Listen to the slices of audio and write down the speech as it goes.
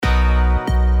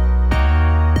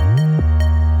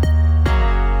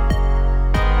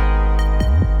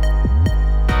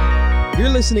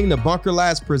listening to Bunker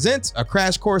Labs Presents, a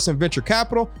crash course in venture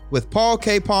capital with Paul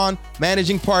Capon,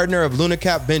 managing partner of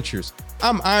LunaCap Ventures.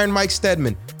 I'm Iron Mike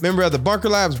Stedman, member of the Bunker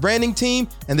Labs branding team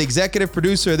and the executive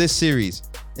producer of this series.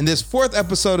 In this fourth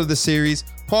episode of the series,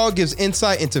 Paul gives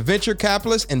insight into venture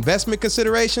capitalist investment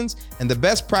considerations and the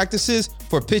best practices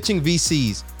for pitching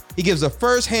VCs. He gives a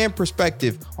first-hand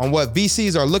perspective on what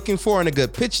VCs are looking for in a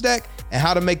good pitch deck and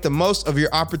how to make the most of your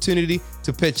opportunity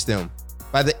to pitch them.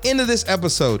 By the end of this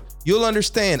episode, you'll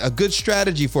understand a good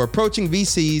strategy for approaching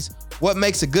VCs, what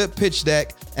makes a good pitch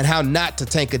deck, and how not to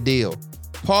tank a deal.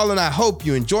 Paul and I hope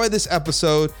you enjoy this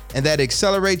episode and that it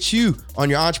accelerates you on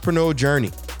your entrepreneurial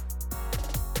journey.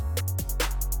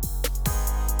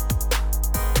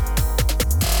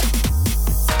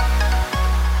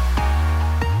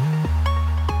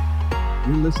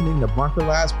 You're listening to Bunker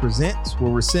Labs Presents, where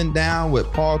we're sitting down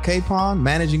with Paul Capon,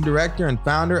 managing director and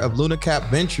founder of LunaCap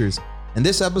Ventures. In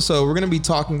this episode, we're going to be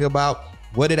talking about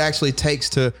what it actually takes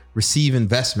to receive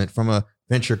investment from a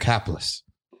venture capitalist.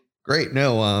 Great.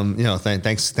 No,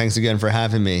 thanks again for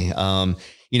having me.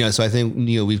 So I think,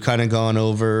 we've kind of gone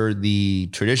over the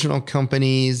traditional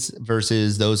companies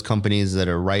versus those companies that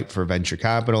are ripe for venture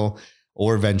capital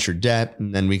or venture debt.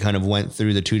 And then we kind of went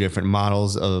through the two different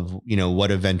models of,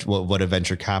 what a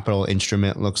venture capital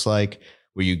instrument looks like,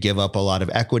 where you give up a lot of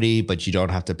equity, but you don't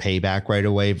have to pay back right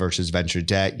away, versus venture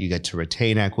debt. You get to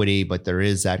retain equity, but there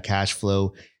is that cash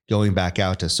flow going back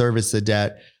out to service the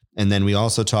debt. And then we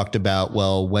also talked about,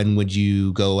 when would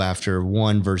you go after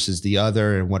one versus the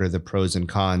other, and what are the pros and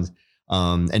cons?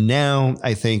 And now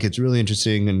I think it's really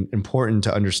interesting and important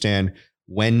to understand,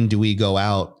 when do we go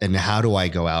out and how do I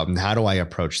go out and how do I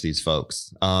approach these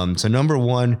folks? So number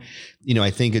one,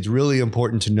 I think it's really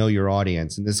important to know your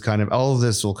audience, and all of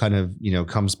this will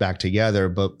comes back together,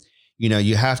 but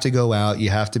you have to go out, you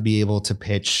have to be able to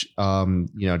pitch,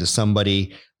 to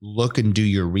somebody, look and do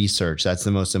your research. That's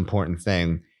the most important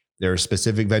thing. There are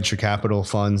specific venture capital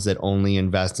funds that only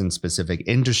invest in specific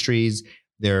industries.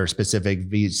 There are specific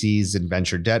VCs and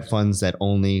venture debt funds that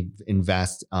only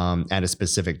invest at a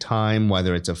specific time,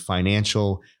 whether it's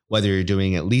whether you're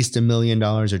doing at least $1 million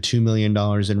or $2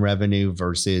 million in revenue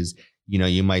versus,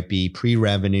 you might be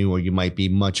pre-revenue, or you might be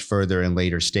much further in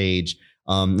later stage.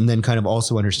 And then kind of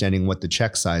also understanding what the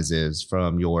check size is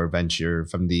from your venture,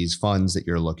 from these funds that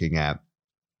you're looking at.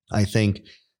 I think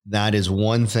that is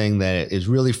one thing that is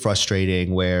really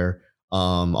frustrating, where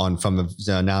now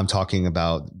I'm talking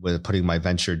about with putting my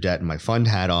venture debt and my fund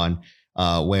hat on,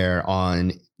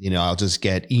 I'll just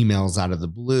get emails out of the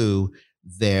blue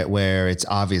there where it's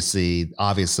obviously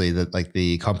that like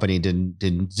the company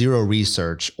did zero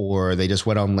research, or they just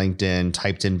went on LinkedIn,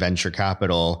 typed in venture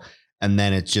capital, and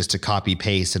then it's just a copy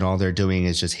paste, and all they're doing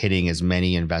is just hitting as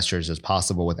many investors as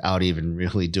possible without even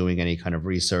really doing any kind of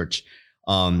research.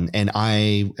 And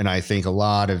I think a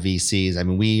lot of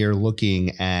VCs, we are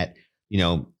looking at,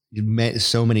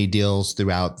 so many deals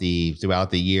throughout the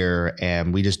year,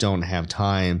 and we just don't have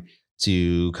time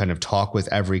to kind of talk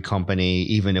with every company,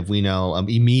 even if we know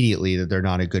immediately that they're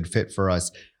not a good fit for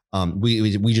us.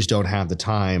 We just don't have the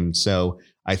time. So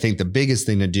I think the biggest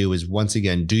thing to do is, once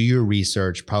again, do your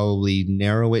research, probably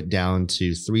narrow it down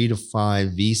to 3 to 5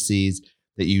 VCs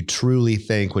that you truly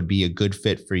think would be a good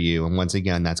fit for you. And once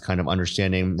again, that's kind of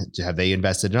understanding, have they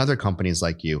invested in other companies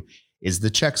like you? Is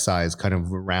the check size kind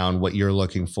of around what you're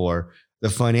looking for? The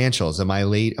financials, am I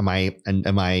late? Am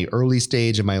I early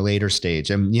stage? Am I later stage?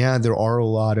 And yeah, there are a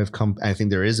lot of, I think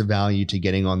there is a value to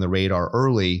getting on the radar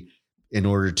early in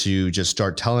order to just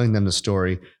start telling them the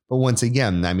story. But once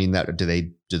again,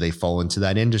 do they fall into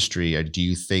that industry? Or do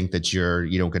you think that you're,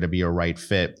 going to be a right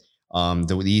fit?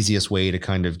 The easiest way to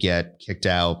kind of get kicked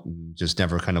out, just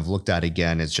never kind of looked at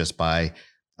again, is just by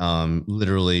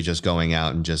literally just going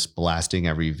out and just blasting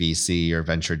every VC or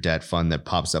venture debt fund that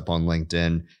pops up on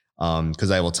LinkedIn. Because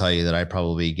I will tell you that I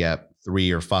probably get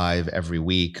 3 or 5 every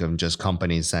week of just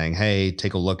companies saying, "Hey,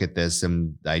 take a look at this,"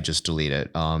 and I just delete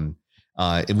it. And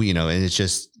it's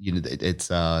just,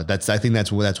 I think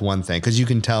that's one thing, because you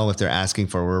can tell if they're asking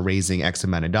for, we're raising X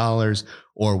amount of dollars,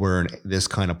 or we're in this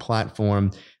kind of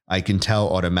platform. I can tell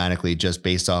automatically just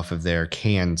based off of their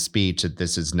canned speech that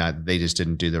this is not, they just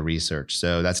didn't do the research.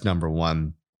 So that's number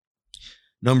one.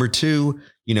 Number two,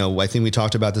 I think we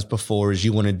talked about this before, is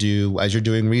you want to do, as you're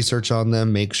doing research on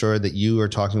them, make sure that you are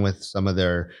talking with some of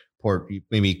their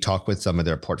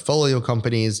portfolio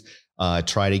companies,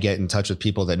 try to get in touch with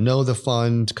people that know the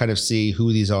fund, kind of see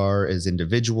who these are as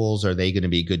individuals. Are they going to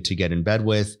be good to get in bed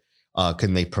with?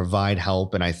 Can they provide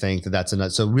help? And I think that's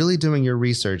enough. So really doing your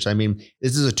research.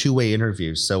 This is a two-way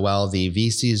interview. So while the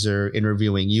VCs are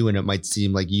interviewing you, and it might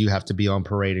seem like you have to be on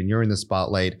parade and you're in the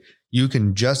spotlight, you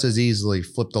can just as easily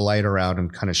flip the light around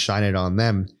and kind of shine it on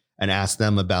them and ask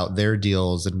them about their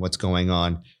deals and what's going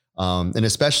on. And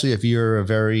especially if you're a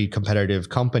very competitive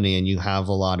company and you have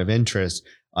a lot of interest,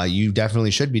 you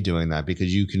definitely should be doing that,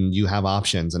 because you have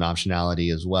options and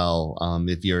optionality as well.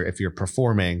 If you're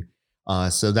performing,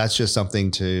 so that's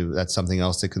something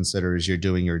else to consider as you're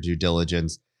doing your due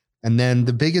diligence. And then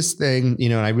the biggest thing,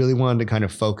 and I really wanted to kind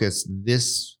of focus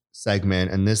this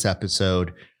segment and this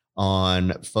episode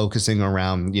on focusing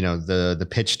around, the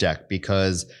pitch deck,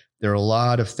 because there are a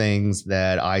lot of things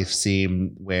that I've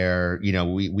seen where,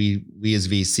 we as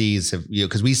VCs have,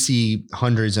 because we see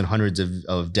hundreds and hundreds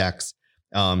of decks.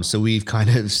 So we've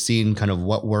kind of seen kind of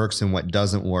what works and what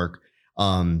doesn't work.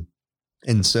 And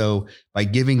so by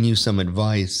giving you some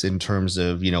advice in terms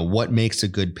of, what makes a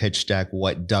good pitch deck,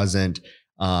 what doesn't,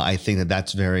 I think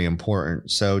that's very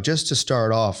important. So just to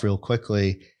start off real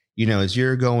quickly, as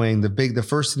you're going, the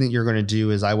first thing that you're going to do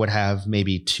is I would have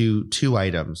maybe two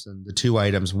items. And the two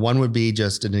items, one would be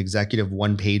just an executive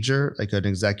one pager, like an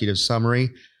executive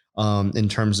summary, in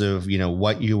terms of,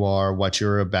 what you are, what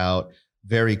you're about,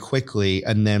 very quickly.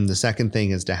 And then the second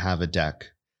thing is to have a deck.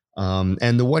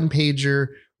 And the one pager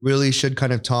really should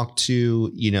kind of talk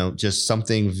to, just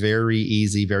something very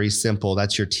easy, very simple.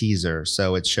 That's your teaser.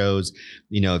 So it shows,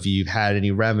 if you've had any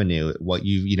revenue, what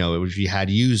if you had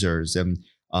users, and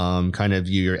kind of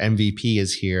your MVP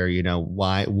is here,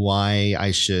 why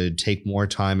I should take more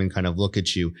time and kind of look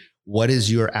at you. What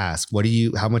is your ask?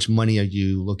 How much money are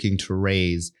you looking to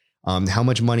raise? How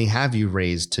much money have you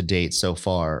raised to date so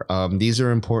far? These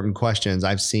are important questions.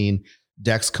 I've seen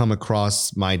decks come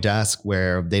across my desk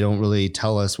where they don't really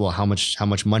tell us, well, how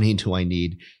much money do I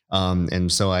need?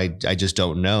 And so I just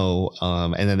don't know.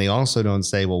 And then they also don't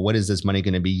say, well, what is this money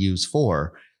going to be used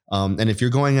for? And if you're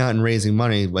going out and raising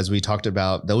money, as we talked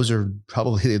about, those are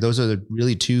the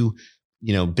really two,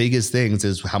 biggest things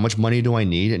is how much money do I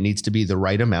need? It needs to be the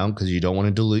right amount, because you don't want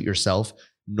to dilute yourself,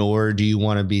 nor do you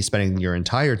want to be spending your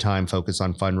entire time focused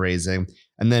on fundraising.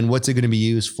 And then what's it going to be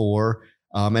used for?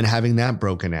 And having that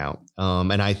broken out.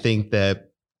 And I think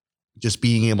that just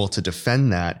being able to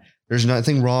defend that, there's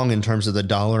nothing wrong in terms of the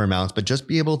dollar amounts, but just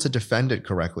be able to defend it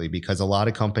correctly, because a lot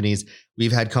of companies,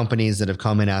 we've had companies that have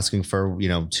come in asking for,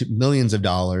 millions of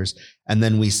dollars. And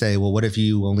then we say, well, what if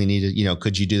you only needed,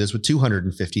 could you do this with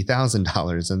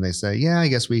 $250,000? And they say, yeah, I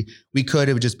guess we could,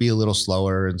 it would just be a little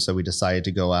slower. And so we decided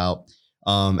to go out.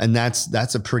 And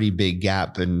that's a pretty big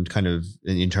gap in kind of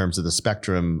in terms of the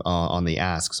spectrum on the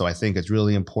ask. So I think it's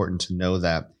really important to know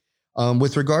that.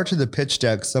 With regard to the pitch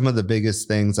deck, some of the biggest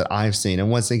things that I've seen, and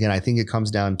once again, I think it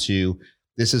comes down to,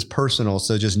 this is personal.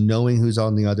 So just knowing who's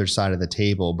on the other side of the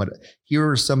table. But here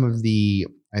are some of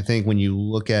I think when you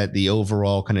look at the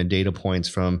overall kind of data points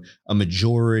from a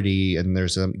majority, and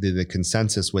there's the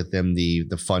consensus within the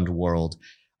fund world,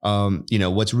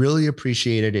 what's really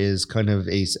appreciated is kind of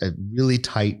a really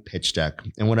tight pitch deck.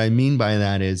 And what I mean by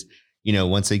that is,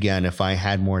 once again, if I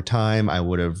had more time, I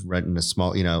would have written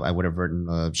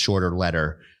a shorter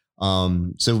letter.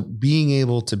 So being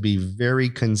able to be very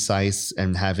concise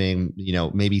and having,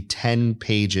 maybe 10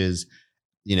 pages,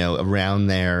 around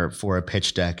there for a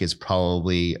pitch deck is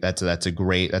probably, that's a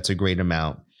great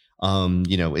amount.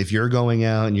 If you're going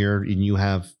out and you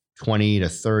have 20 to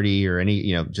 30 or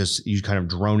any, just you kind of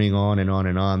droning on and on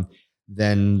and on,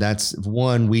 then that's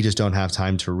one, we just don't have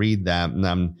time to read that.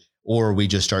 Or we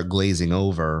just start glazing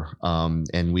over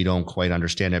and we don't quite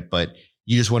understand it, but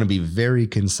you just want to be very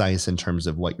concise in terms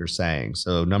of what you're saying.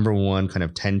 So number one, kind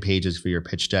of 10 pages for your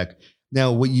pitch deck.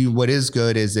 Now, what is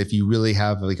good is if you really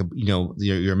have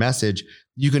your message,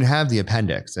 you can have the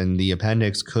appendix, and the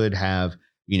appendix could have,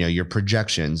 your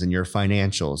projections and your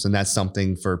financials. And that's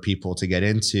something for people to get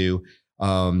into.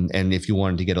 And if you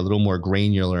wanted to get a little more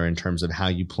granular in terms of how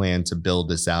you plan to build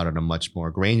this out at a much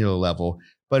more granular level.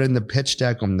 But in the pitch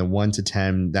deck on the 1 to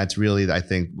 10, that's really, I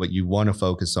think, what you want to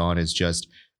focus on is just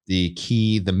the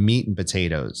meat and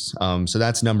potatoes. So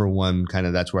that's number one,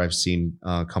 that's where I've seen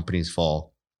companies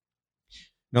fall.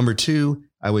 Number two,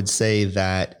 I would say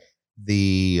that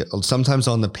sometimes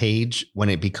on the page when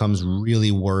it becomes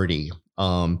really wordy.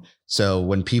 So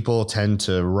when people tend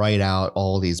to write out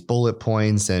all these bullet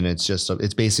points and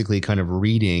it's basically kind of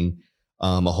reading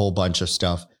a whole bunch of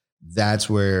stuff, that's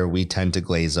where we tend to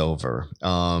glaze over.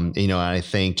 And I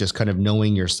think just kind of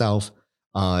knowing yourself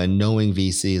and knowing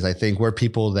VCs, I think we're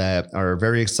people that are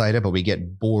very excited, but we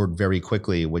get bored very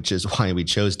quickly, which is why we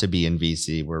chose to be in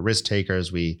VC. We're risk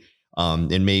takers.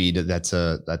 And maybe that's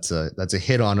a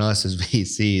hit on us as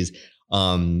VCs.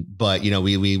 But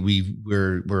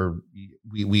we're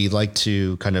we like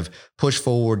to kind of push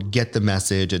forward, get the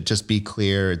message, and just be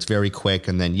clear. It's very quick.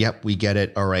 And then, yep, we get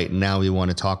it. All right. Now we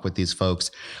want to talk with these folks.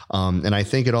 And I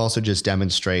think it also just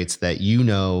demonstrates that you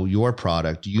know your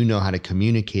product, you know how to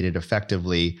communicate it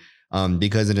effectively.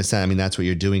 Because in a sense, I mean, that's what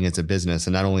you're doing as a business,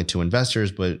 and not only to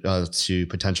investors, but to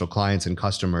potential clients and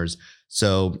customers.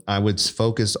 So I would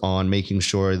focus on making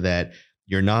sure that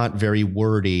you're not very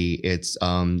wordy. It's,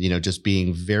 just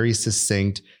being very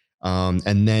succinct.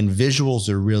 And then visuals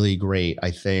are really great.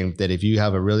 I think that if you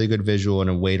have a really good visual and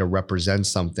a way to represent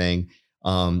something,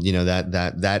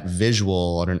 that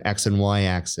visual on an X and Y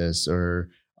axis, or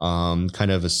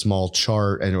kind of a small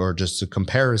chart, or just a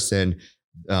comparison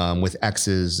with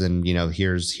X's, and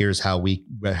here's how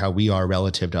we are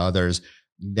relative to others.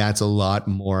 That's a lot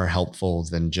more helpful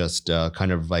than just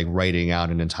kind of like writing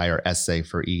out an entire essay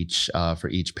for each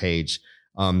page.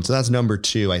 So that's number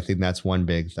 2. I think that's one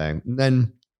big thing. And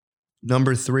then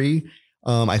number 3,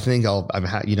 I think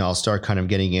I'll start kind of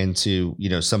getting into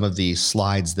some of the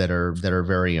slides that are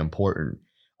very important.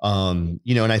 And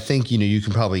I think you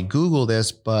can probably Google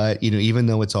this, but even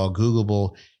though it's all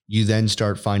Googleable, you then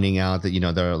start finding out that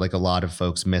there are like a lot of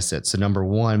folks miss it. So number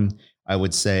 1, I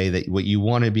would say that what you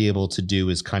want to be able to do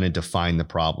is kind of define the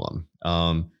problem,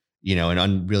 and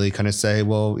really kind of say,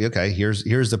 well, okay, here's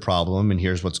the problem, and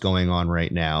here's what's going on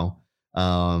right now.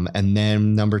 And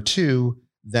then number 2,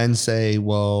 then say,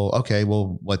 well, okay,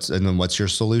 well, what's your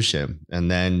solution? And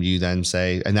then you then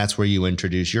say, and that's where you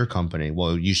introduce your company.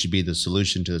 Well, you should be the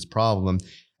solution to this problem.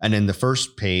 And in the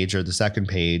first page or the second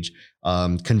page,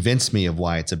 convince me of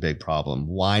why it's a big problem.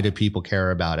 Why do people care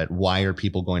about it? Why are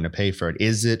people going to pay for it?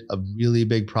 Is it a really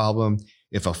big problem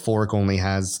if a fork only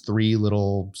has 3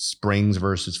 little springs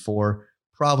versus 4?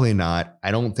 Probably not.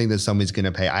 I don't think that somebody's going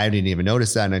to pay. I didn't even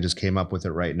notice that, and I just came up with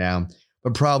it right now.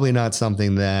 But probably not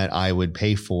something that I would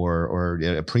pay for or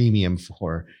a premium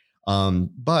for.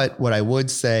 But what I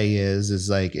would say is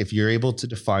like, if you're able to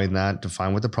define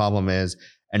what the problem is,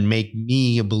 and make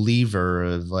me a believer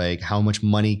of like, how much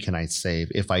money can I save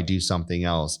if I do something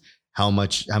else? How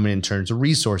many in terms of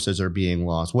resources are being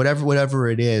lost, whatever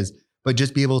it is, but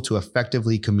just be able to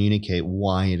effectively communicate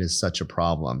why it is such a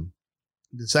problem.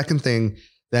 The second thing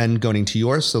then going to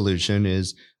your solution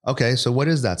is, okay, so what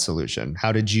is that solution?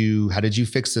 How did you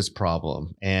fix this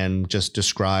problem? And just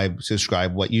describe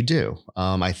what you do.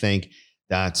 I think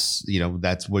that's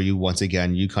where you, once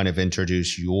again, you kind of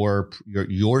introduce your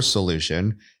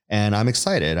solution. And I'm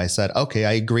excited. I said, okay,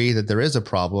 I agree that there is a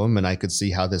problem, and I could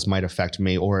see how this might affect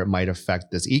me, or it might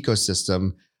affect this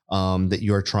ecosystem that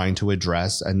you're trying to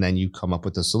address. And then you come up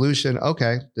with a solution.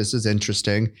 Okay, this is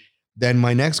interesting. Then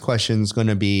my next question is going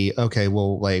to be, okay,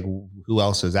 well, like, who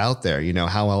else is out there?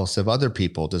 How else have other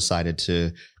people decided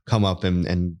to come up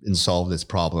and solve this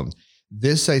problem?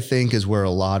 This, I think, is where a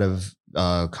lot of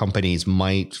companies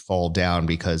might fall down,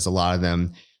 because a lot of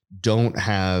them don't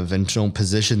have and don't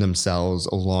position themselves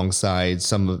alongside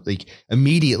some of, like,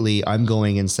 immediately I'm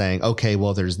going and saying, okay,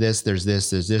 well, there's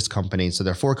this company. So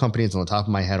there are 4 companies on the top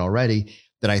of my head already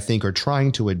that I think are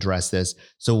trying to address this.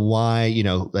 So why,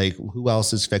 like, who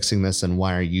else is fixing this, and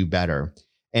why are you better?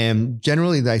 And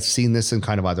generally I've seen this in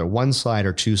kind of either 1 slide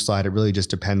or 2 slide. It really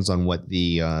just depends on what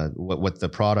the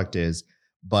product is.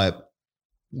 But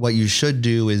what you should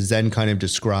do is then kind of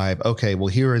describe, okay, well,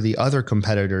 here are the other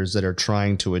competitors that are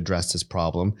trying to address this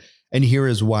problem, and here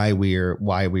is why we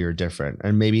are different.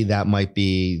 And maybe that might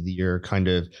be your kind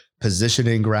of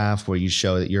positioning graph, where you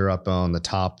show that you're up on the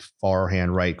top far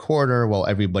hand right corner while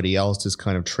everybody else is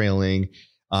kind of trailing.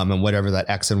 And whatever that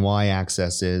X and Y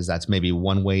axis is, that's maybe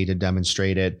one way to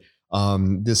demonstrate it.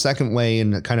 The second way,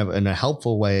 and kind of in a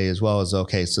helpful way as well, is,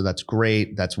 okay, so that's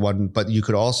great. That's one, but you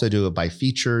could also do it by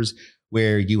features,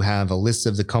 where you have a list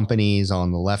of the companies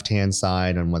on the left-hand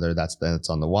side, and whether that's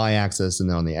on the Y-axis, and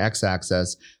then on the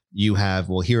X-axis, you have,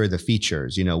 well, here are the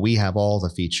features. We have all the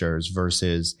features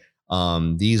versus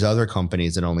these other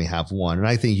companies that only have one. And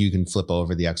I think you can flip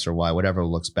over the X or Y, whatever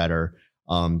looks better.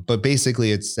 But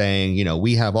basically it's saying,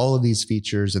 we have all of these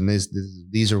features, and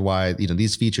these are why,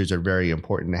 these features are very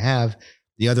important to have.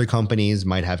 The other companies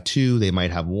might have 2, they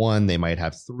might have 1, they might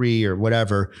have 3 or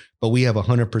whatever, but we have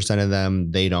 100% of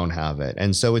them. They don't have it.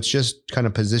 And so it's just kind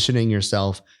of positioning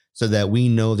yourself so that we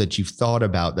know that you've thought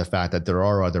about the fact that there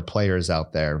are other players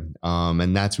out there.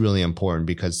 And that's really important,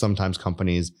 because sometimes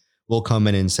companies will come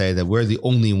in and say that we're the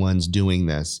only ones doing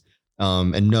this.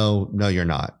 And no, you're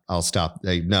not. I'll stop.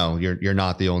 No, you're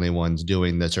not the only ones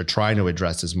doing this or trying to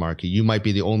address this market. You might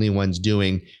be the only ones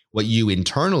doing what you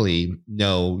internally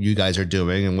know you guys are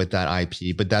doing, and with that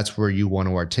IP, but that's where you want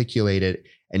to articulate it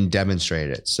and demonstrate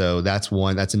it. So that's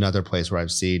another place where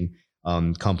I've seen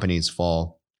companies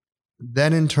fall.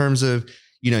 Then in terms of,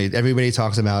 everybody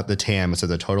talks about the TAM, so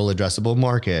the total addressable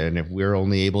market. And if we're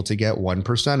only able to get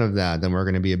 1% of that, then we're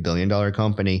going to be $1 billion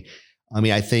company. I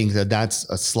mean, I think that that's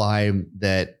a slide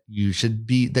that should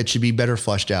be better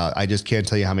fleshed out. I just can't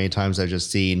tell you how many times I've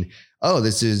just seen, oh,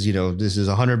 this is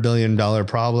 $100 billion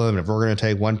problem. And if we're going to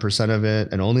take 1% of it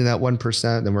and only that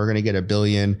 1%, then we're going to get $1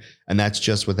 billion. And that's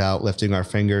just without lifting our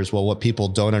fingers. Well, what people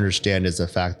don't understand is the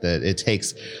fact that it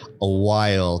takes a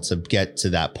while to get to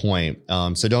that point.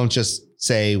 So don't just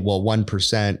say, well,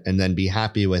 1% and then be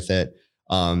happy with it.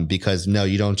 Because no,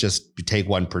 you don't just take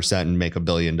 1% and make $1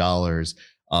 billion.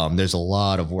 There's a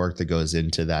lot of work that goes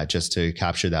into that just to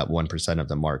capture that 1% of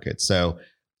the market. So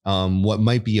what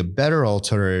might be a better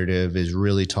alternative is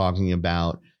really talking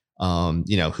about, who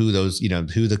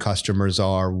the customers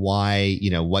are, why,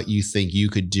 what you think you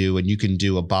could do. And you can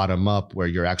do a bottom up where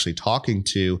you're actually talking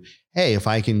to, hey, if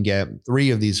I can get 3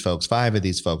 of these folks, 5 of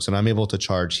these folks, and I'm able to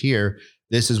charge here,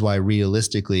 this is why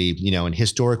realistically, and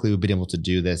historically we've been able to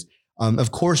do this.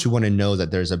 Of course, we want to know that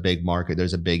there's a big market,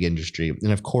 there's a big industry.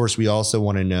 And of course, we also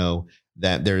want to know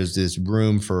that there's this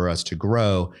room for us to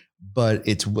grow. But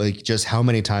it's like just how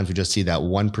many times we just see that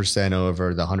 1%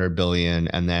 over the 100 billion.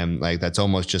 And then like that's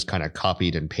almost just kind of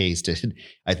copied and pasted,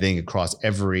 I think, across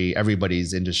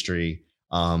everybody's industry.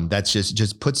 That's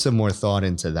just put some more thought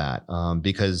into that.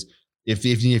 Because if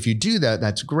you do that,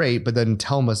 that's great. But then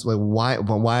tell us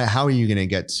why, how are you going to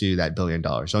get to that $1 billion?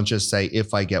 Don't just say,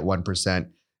 if I get 1%.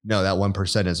 No, that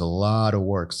 1% is a lot of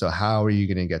work. So how are you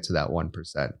going to get to that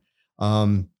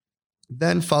 1%?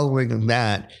 Then following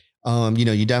that,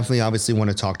 you definitely obviously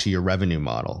want to talk to your revenue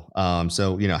model.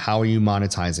 So, how are you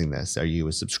monetizing this? Are you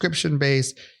a subscription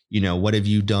base? What have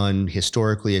you done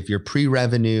historically? If you're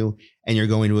pre-revenue and you're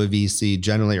going to a VC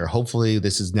generally, or hopefully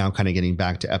this is now kind of getting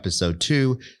back to episode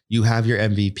 2, you have your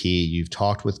MVP, you've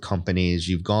talked with companies,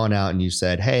 you've gone out and you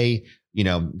said, hey,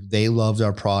 they loved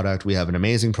our product. We have an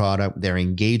amazing product. Their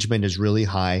engagement is really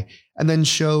high. And then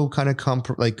show kind of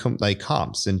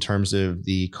comps in terms of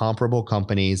the comparable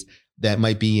companies that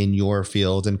might be in your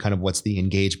field and kind of what's the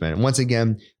engagement. And once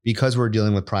again, because we're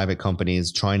dealing with private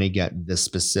companies, trying to get the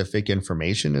specific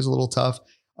information is a little tough.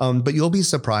 But you'll be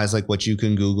surprised like what you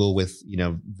can Google with,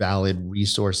 valid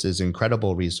resources,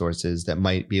 incredible resources that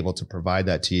might be able to provide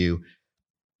that to you.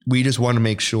 We just want to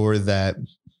make sure that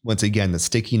once again, the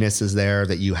stickiness is there,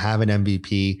 that you have an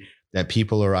MVP, that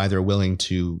people are either willing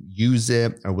to use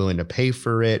it or willing to pay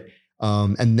for it.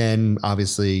 And then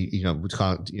obviously,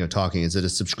 talking, is it a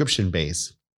subscription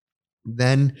base?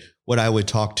 Then what I would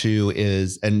talk to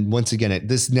is, and once again,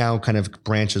 this now kind of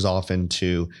branches off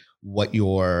into what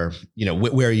your,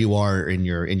 where you are in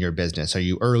your business. Are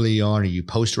you early on? Are you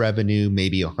post revenue,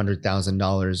 maybe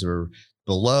 $100,000 or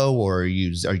below, or are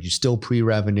you still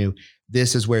pre-revenue?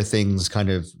 This is where things kind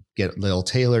of get a little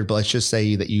tailored, but let's just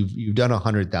say that you've done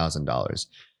 $100,000.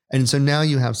 And so now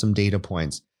you have some data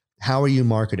points. How are you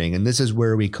marketing? And this is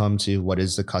where we come to what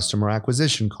is the customer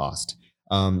acquisition cost?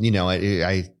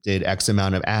 I did X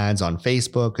amount of ads on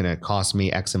Facebook and it cost me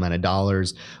X amount of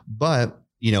dollars. But,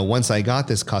 once I got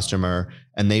this customer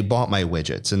and they bought my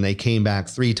widgets and they came back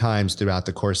 3 times throughout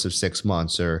the course of 6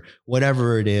 months or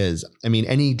whatever it is, I mean,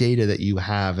 any data that you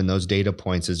have in those data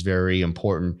points is very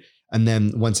important. And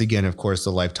then once again, of course,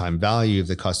 the lifetime value of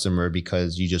the customer,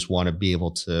 because you just want to be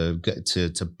able to get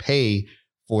to pay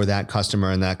for that customer,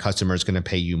 and that customer is going to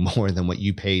pay you more than what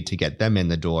you paid to get them in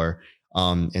the door.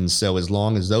 And so as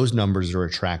long as those numbers are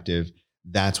attractive,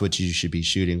 that's what you should be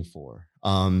shooting for.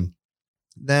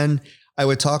 Then I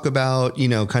would talk about,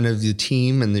 kind of the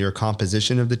team and your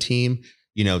composition of the team.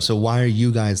 So why are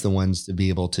you guys the ones to be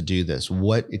able to do this?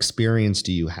 What experience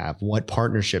do you have? What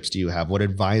partnerships do you have? What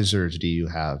advisors do you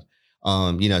have?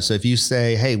 So if you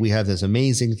say, hey, we have this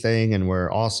amazing thing and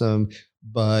we're awesome,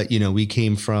 but, we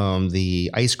came from the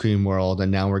ice cream world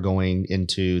and now we're going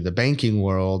into the banking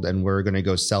world and we're going to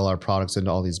go sell our products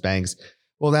into all these banks.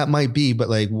 Well, that might be, but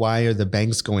like, why are the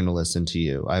banks going to listen to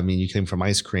you? I mean, you came from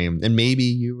ice cream and maybe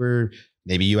you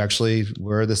actually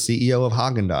were the CEO of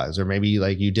Haagen-Dazs, or maybe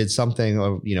like you did something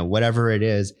or, whatever it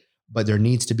is, but there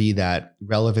needs to be that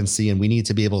relevancy and we need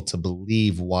to be able to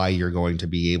believe why you're going to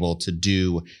be able to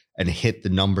do and hit the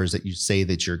numbers that you say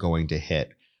that you're going to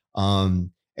hit.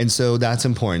 And so that's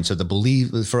important. So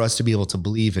for us to be able to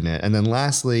believe in it. And then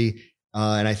lastly,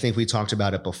 and I think we talked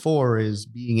about it before, is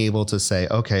being able to say,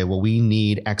 okay, well, we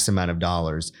need X amount of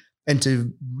dollars, and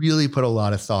to really put a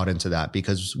lot of thought into that,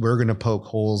 because we're going to poke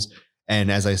holes.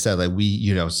 And as I said,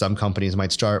 like some companies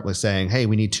might start with saying, hey,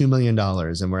 we need $2 million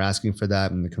and we're asking for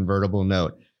that in the convertible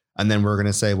note. And then we're going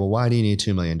to say, well, why do you need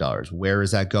 $2 million? Where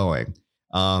is that going?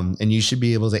 And you should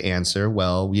be able to answer,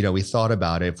 well, we thought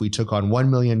about it. If we took on $1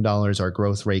 million, our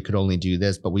growth rate could only do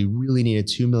this, but we really needed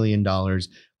 $2 million.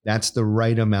 That's the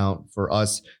right amount for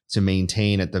us to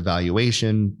maintain at the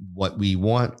valuation what we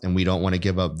want. And we don't want to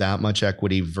give up that much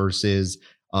equity versus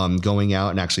going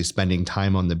out and actually spending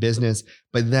time on the business.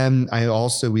 But then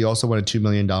we also wanted $2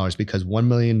 million because $1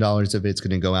 million of it's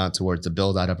going to go out towards the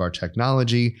build out of our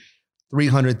technology.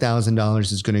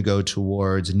 $300,000 is going to go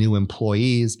towards new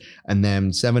employees, and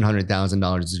then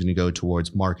 $700,000 is going to go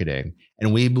towards marketing.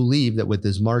 And we believe that with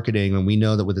this marketing, and we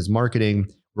know that with this marketing,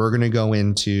 we're going to go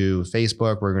into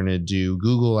Facebook, we're going to do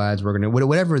Google ads, we're going to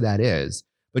whatever that is,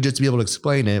 but just to be able to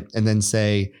explain it and then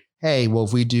say, hey, well,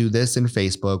 if we do this in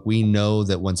Facebook, we know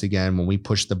that once again, when we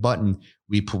push the button,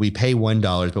 we pay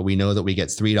 $1, but we know that we get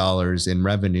 $3 in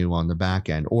revenue on the back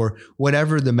end, or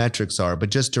whatever the metrics are. But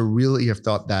just to really have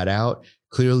thought that out,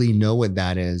 clearly know what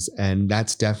that is. And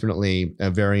that's definitely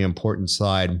a very important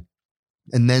slide.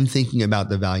 And then thinking about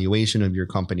the valuation of your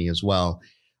company as well.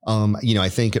 I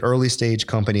think at early stage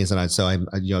companies, and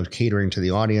I'm catering to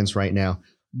the audience right now,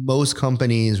 most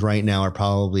companies right now are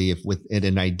probably, if at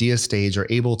an idea stage, are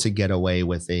able to get away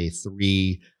with a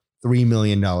 $3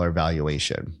 million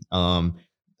valuation.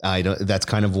 That's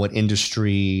kind of what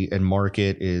industry and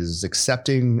market is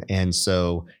accepting. And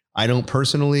so I don't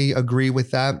personally agree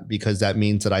with that, because that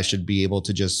means that I should be able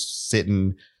to just sit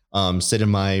in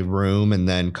my room and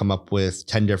then come up with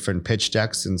 10 different pitch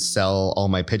decks and sell all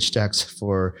my pitch decks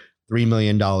for $3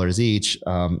 million each.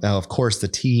 Now, of course, the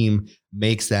team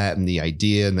makes that and the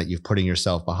idea and that you're putting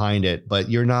yourself behind it, but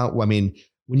you're not, when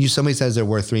somebody says they're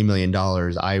worth $3 million,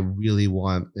 I really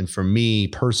want, and for me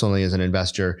personally as an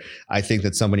investor, I think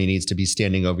that somebody needs to be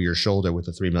standing over your shoulder with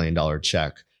a $3 million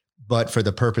check. But for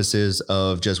the purposes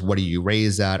of just what do you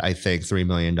raise at, I think $3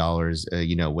 million,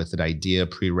 with an idea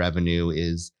pre-revenue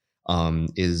is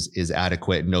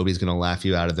adequate. Nobody's going to laugh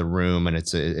you out of the room, and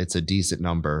it's a decent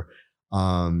number.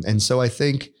 And so I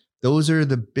think those are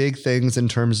the big things in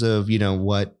terms of,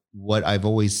 what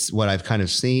I've kind of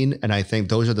seen. And I think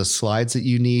those are the slides that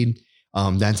you need.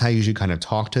 That's how you should kind of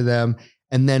talk to them.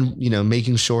 And then,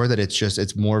 making sure that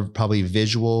it's more probably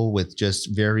visual with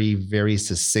just very, very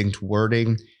succinct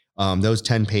wording, those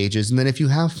 10 pages. And then if you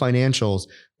have financials,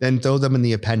 then throw them in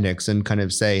the appendix and kind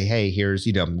of say, hey, here's,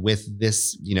 with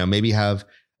this, maybe have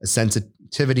a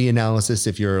sensitivity analysis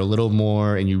if you're a little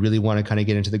more and you really want to kind of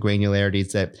get into the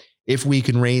granularities, that if we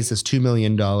can raise this $2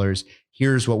 million,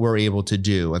 here's what we're able to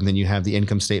do. And then you have the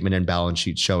income statement and balance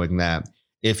sheet showing that.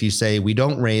 If you say we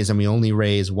don't raise and we only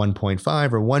raise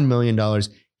 1.5 or $1 million,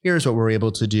 here's what we're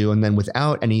able to do. And then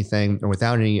without anything or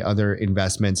without any other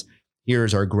investments,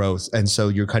 here's our growth. And so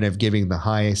you're kind of giving the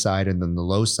high side and then the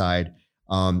low side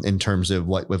in terms of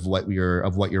what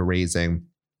you're raising.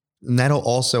 And that'll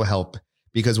also help,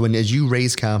 because as you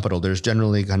raise capital, there's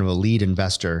generally kind of a lead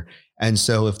investor. And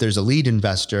so if there's a lead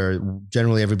investor,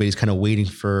 generally everybody's kind of waiting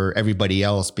for everybody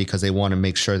else because they want to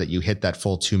make sure that you hit that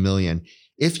full 2 million.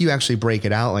 If you actually break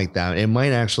it out like that, it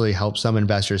might actually help some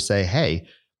investors say, hey,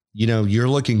 you're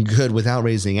looking good without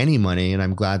raising any money. And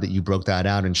I'm glad that you broke that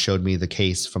out and showed me the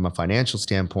case from a financial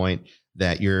standpoint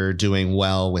that you're doing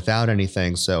well without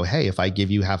anything. So, hey, if I give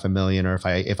you $500,000, or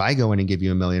if I go in and give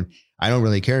you $1 million, I don't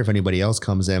really care if anybody else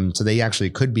comes in. So they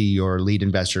actually could be your lead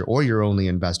investor or your only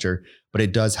investor, but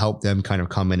it does help them kind of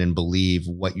come in and believe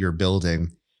what you're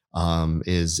building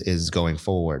is going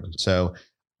forward. So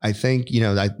I think,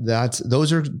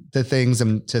 those are the things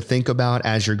to think about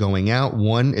as you're going out.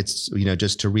 One, it's,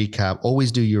 just to recap,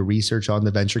 always do your research on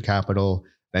the venture capital,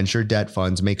 venture debt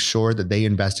funds, make sure that they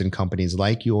invest in companies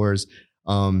like yours.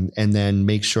 And then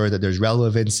make sure that there's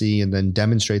relevancy, and then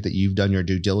demonstrate that you've done your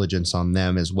due diligence on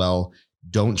them as well.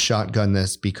 Don't shotgun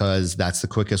this, because that's the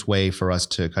quickest way for us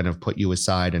to kind of put you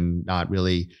aside and not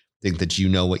really think that you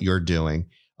know what you're doing.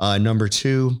 Number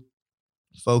two,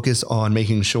 focus on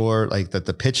making sure that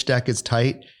the pitch deck is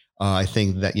tight. I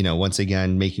think that, once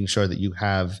again, making sure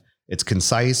that it's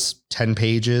concise, 10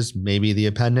 pages, maybe the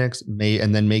appendix,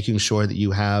 and then making sure that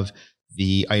you have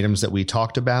the items that we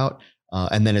talked about.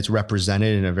 And then it's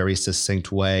represented in a very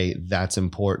succinct way. That's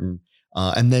important.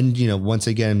 And then, once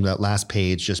again, that last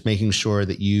page, just making sure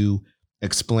that you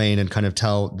explain and kind of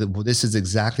tell this is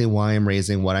exactly why I'm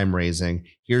raising what I'm raising.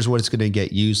 Here's what it's going to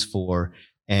get used for.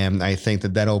 And I think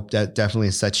that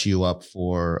definitely sets you up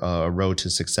for a road to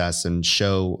success, and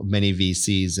show many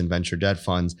VCs and venture debt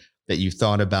funds that you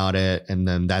thought about it. And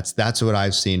then that's what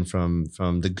I've seen from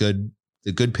the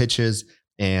good pitches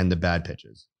and the bad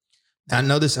pitches. I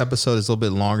know this episode is a little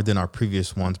bit longer than our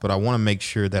previous ones, but I want to make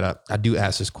sure that I do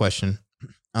ask this question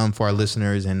for our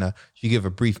listeners, and you give a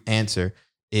brief answer,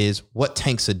 is what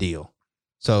tanks a deal?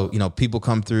 So, people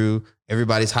come through,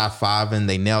 everybody's high fiving,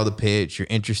 they nail the pitch, you're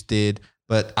interested,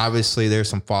 but obviously there's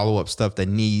some follow-up stuff that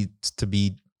needs to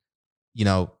be,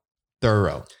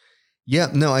 thorough. Yeah,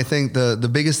 no, I think the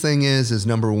biggest thing is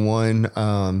number one,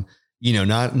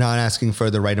 not asking for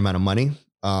the right amount of money.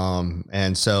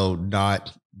 And so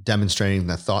not demonstrating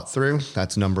the thought through.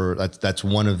 That's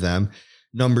one of them.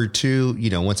 Number two,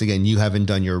 once again, you haven't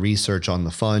done your research on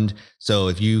the fund. So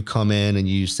if you come in and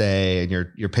you say, and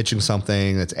you're pitching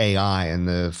something that's AI and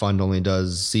the fund only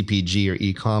does CPG or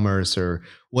e-commerce or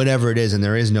whatever it is, and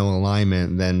there is no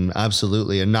alignment, then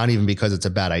absolutely. And not even because it's a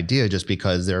bad idea, just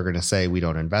because they're going to say, we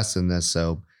don't invest in this.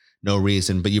 So no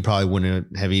reason, but you probably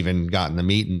wouldn't have even gotten the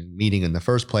meeting in the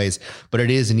first place. But it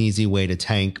is an easy way to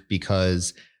tank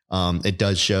because it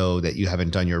does show that you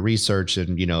haven't done your research.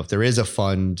 And, if there is a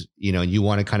fund, you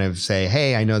want to kind of say,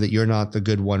 hey, I know that you're not the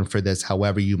good one for this.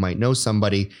 However, you might know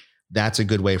somebody. That's a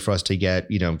good way for us to get,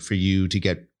 for you to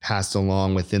get passed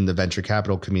along within the venture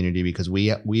capital community, because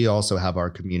we also have our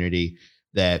community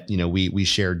that, we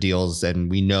share deals and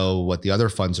we know what the other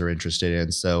funds are interested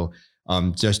in. So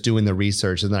just doing the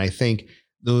research. And then I think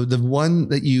the one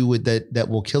that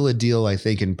will kill a deal, I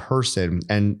think, in person,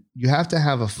 and you have to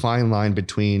have a fine line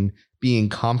between being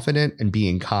confident and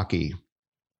being cocky.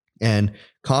 And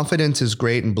confidence is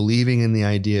great and believing in the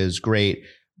idea is great,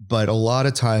 but a lot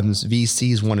of times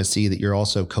VCs want to see that you're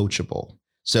also coachable.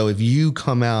 So if you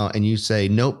come out and you say,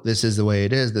 nope, this is the way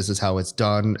it is, this is how it's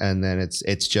done, and then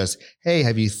it's just, hey,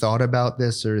 have you thought about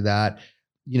this or that?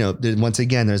 Once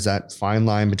again, there's that fine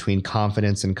line between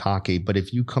confidence and cocky. But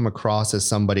if you come across as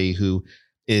somebody who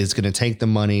is going to take the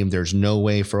money, there's no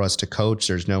way for us to coach,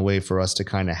 there's no way for us to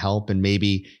kind of help. And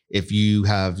maybe if you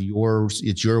have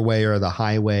it's your way or the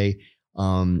highway,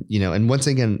 and once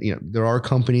again, there are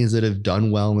companies that have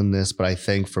done well in this, but I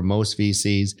think for most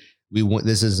VCs,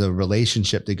 this is a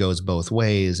relationship that goes both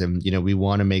ways. And, we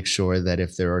want to make sure that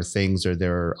if there are things or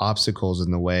there are obstacles in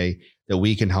the way, that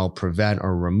we can help prevent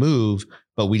or remove,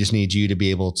 but we just need you to be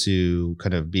able to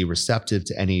kind of be receptive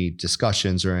to any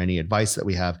discussions or any advice that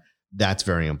we have. That's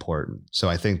very important. So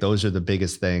I think those are the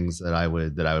biggest things that I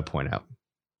would point out.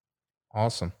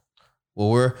 Awesome.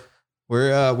 Well,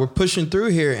 we're pushing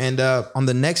through here, and on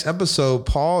the next episode,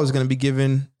 Paul is going to be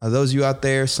giving those of you out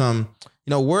there some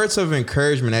words of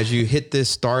encouragement as you hit this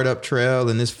startup trail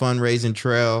and this fundraising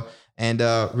trail, and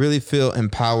really feel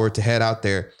empowered to head out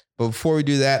there. But before we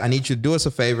do that, I need you to do us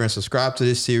a favor and subscribe to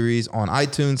this series on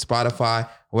iTunes, Spotify,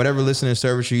 or whatever listening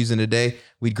service you're using today.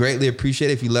 We'd greatly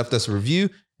appreciate it if you left us a review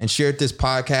and shared this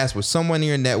podcast with someone in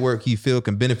your network you feel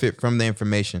can benefit from the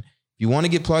information. If you want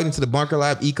to get plugged into the Bunker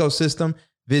Lab ecosystem,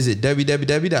 visit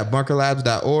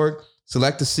www.bunkerlabs.org,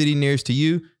 select the city nearest to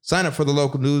you, sign up for the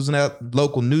local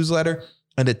newsletter,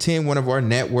 and attend one of our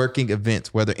networking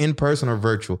events, whether in person or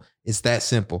virtual. It's that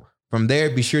simple. From there,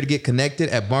 be sure to get connected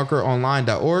at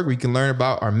bunkeronline.org, where you can learn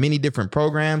about our many different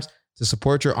programs to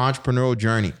support your entrepreneurial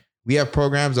journey. We have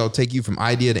programs that will take you from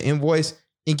idea to invoice,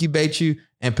 incubate you,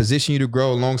 and position you to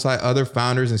grow alongside other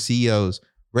founders and CEOs.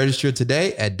 Register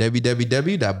today at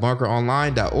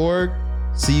www.bunkeronline.org.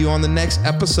 See you on the next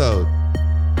episode.